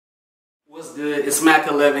What's good? It's Mac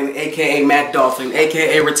 11, aka Mac Dolphin,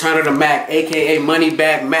 aka Return of the Mac, aka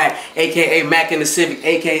MoneyBagg Mack, aka Mac in the Civic,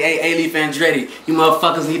 aka A-Leaf Andretti. You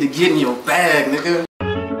motherfuckers need to get in your bag, nigga.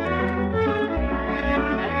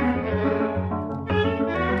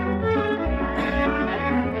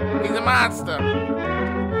 He's a monster.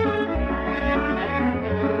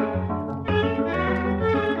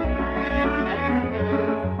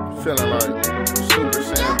 Feeling like Super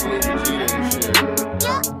Saiyan Blue Vegeta and shit.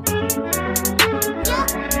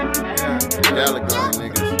 Allegory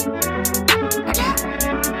niggas.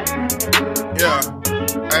 Yeah.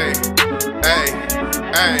 Hey.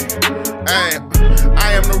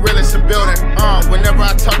 I am the realest in building. Whenever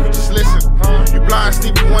I talk, you just listen. You blind,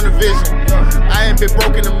 Steve, you want a vision. I ain't been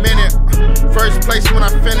broke in a minute. First place when I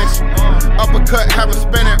finish. Uppercut, have 'em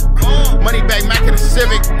spinning. MoneyBagg Mack in the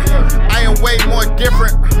Civic. I am way more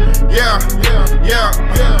different. Yeah.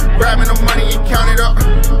 Grabbing the money and count it up.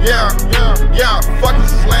 Yeah.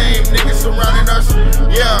 Fucking lame niggas surrounding us.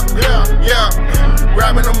 Yeah.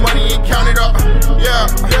 Grabbing the money and count it up. Yeah.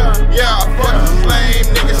 Fucking lame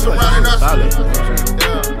niggas surrounding us.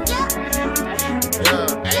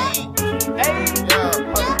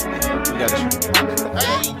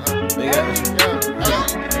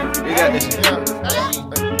 We got this.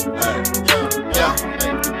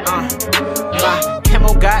 My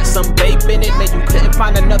camo got some babe in it, man, you couldn't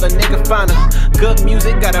find another nigga finer. Good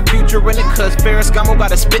music, got a future in it, cause Farrisgamo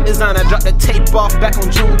got a spit designer. Dropped the tape off back on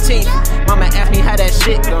Juneteenth. Mama asked me how that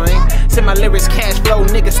shit going. Said my lyrics cash flow,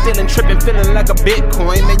 niggas stealing, tripping, feeling like a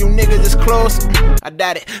Bitcoin. Man, you niggas is close, I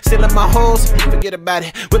doubt it. Still in my hoes, forget about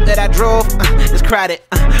it. Whip that I drove, it's crowded,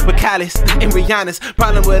 with Kylie's and Rihanna's.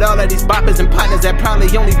 Problem with all of these boppers and partners that probably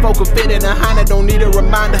only folk who fit in a Honda. Don't need a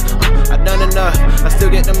reminder, I done enough. I still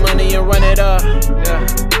get the money and run it up.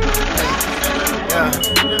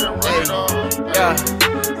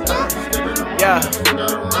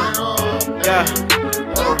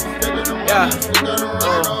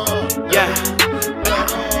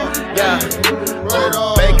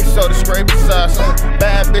 Baking soda, scraping sauce,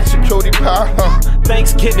 bad bitch and cutie pie,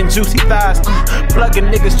 Thanksgiving juicy thighs, plugging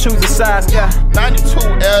niggas choose a size, 92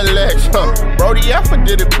 LX, Brody Alpha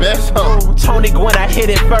did it best, Tony Gwynn, I hit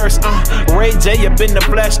it first, Ray J up in the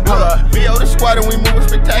flesh, VO the squad and we moving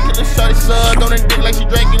spectacular. Shorty subbed on the dick like she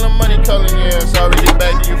Dracula, money calling, yeah. Sorry, get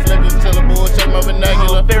back to you, flipping till the bull, check my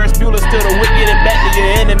vernacular. Ferris Bueller still the wicked and back to you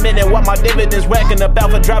in a minute. While my dividends racking up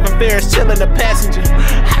out for driving Ferris, chilling the passenger.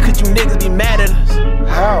 How could you niggas be mad at us?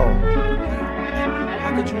 How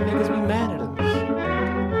could you niggas be mad at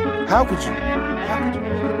us? How could you? How could you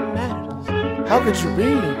niggas be mad at us? How could you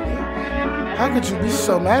be? How could you be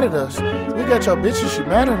so mad at us? We got your bitches, you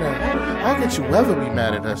mad at them. How could you ever be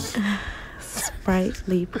mad at us? Sprite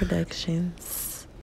Lee Productions.